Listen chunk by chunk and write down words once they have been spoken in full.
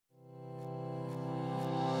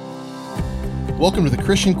Welcome to the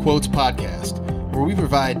Christian Quotes Podcast, where we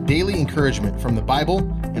provide daily encouragement from the Bible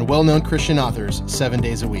and well-known Christian authors 7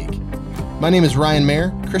 days a week. My name is Ryan Mayer,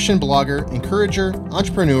 Christian blogger, encourager,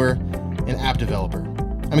 entrepreneur, and app developer.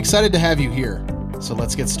 I'm excited to have you here, so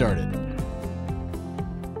let's get started.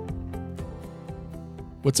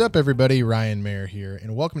 What's up, everybody? Ryan Mayer here,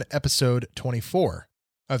 and welcome to episode 24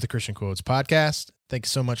 of the Christian Quotes Podcast. Thanks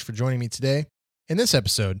so much for joining me today. In this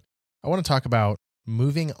episode, I want to talk about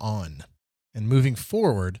moving on and moving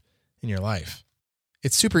forward in your life.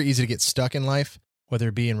 It's super easy to get stuck in life, whether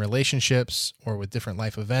it be in relationships or with different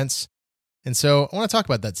life events. And so I want to talk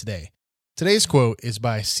about that today. Today's quote is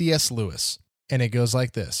by C.S. Lewis, and it goes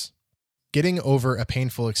like this: "Getting over a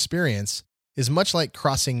painful experience is much like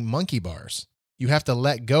crossing monkey bars. You have to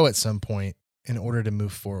let go at some point in order to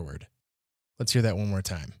move forward." Let's hear that one more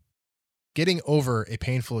time. Getting over a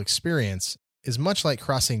painful experience is much like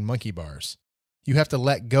crossing monkey bars. You have to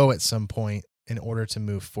let go at some point in order to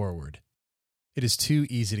move forward. It is too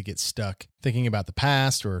easy to get stuck thinking about the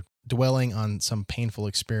past or dwelling on some painful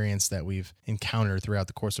experience that we've encountered throughout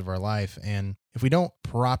the course of our life. And if we don't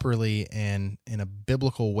properly and in a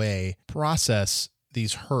biblical way process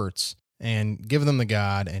these hurts and give them to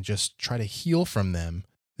God and just try to heal from them,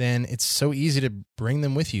 then it's so easy to bring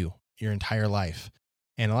them with you your entire life.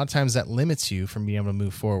 And a lot of times that limits you from being able to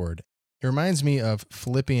move forward. It reminds me of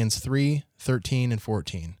Philippians 3:13 and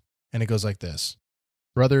 14, and it goes like this: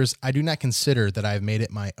 "Brothers, I do not consider that I have made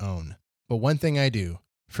it my own, but one thing I do,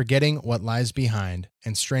 forgetting what lies behind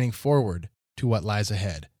and straining forward to what lies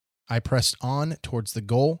ahead, I press on towards the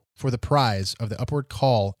goal for the prize of the upward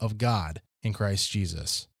call of God in Christ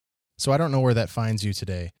Jesus." So I don't know where that finds you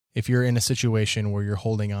today. If you're in a situation where you're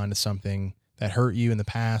holding on to something that hurt you in the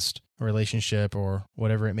past, a relationship or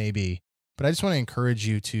whatever it may be, but I just want to encourage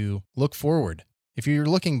you to look forward. If you're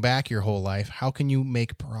looking back your whole life, how can you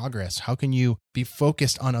make progress? How can you be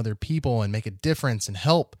focused on other people and make a difference and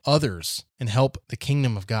help others and help the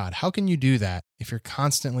kingdom of God? How can you do that if you're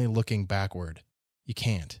constantly looking backward? You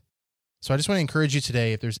can't. So I just want to encourage you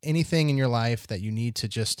today, if there's anything in your life that you need to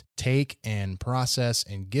just take and process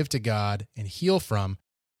and give to God and heal from,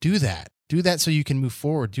 do that. Do that so you can move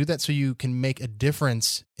forward. Do that so you can make a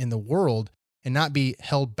difference in the world and not be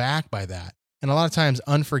held back by that. And a lot of times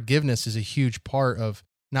unforgiveness is a huge part of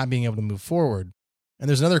not being able to move forward. And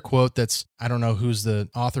there's another quote that's, I don't know who's the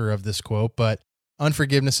author of this quote, but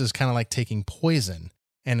unforgiveness is kind of like taking poison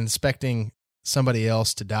and expecting somebody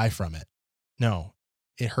else to die from it. No,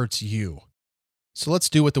 it hurts you. So let's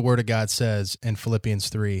do what the Word of God says in Philippians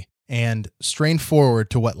 3 and strain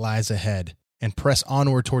forward to what lies ahead and press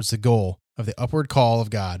onward towards the goal of the upward call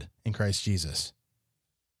of God in Christ Jesus.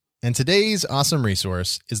 And today's awesome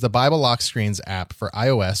resource is the Bible Lock Screens app for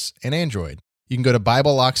iOS and Android. You can go to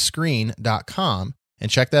BibleLockScreen.com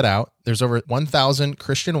and check that out. There's over 1,000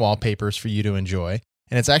 Christian wallpapers for you to enjoy,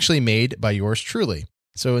 and it's actually made by yours truly.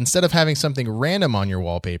 So instead of having something random on your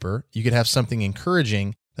wallpaper, you could have something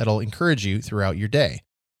encouraging that'll encourage you throughout your day.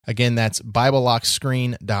 Again, that's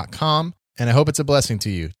BibleLockScreen.com, and I hope it's a blessing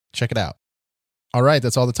to you. Check it out. All right,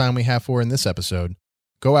 that's all the time we have for in this episode.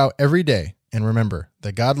 Go out every day and remember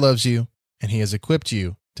that God loves you and He has equipped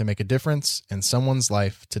you to make a difference in someone's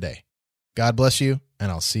life today. God bless you,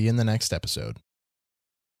 and I'll see you in the next episode.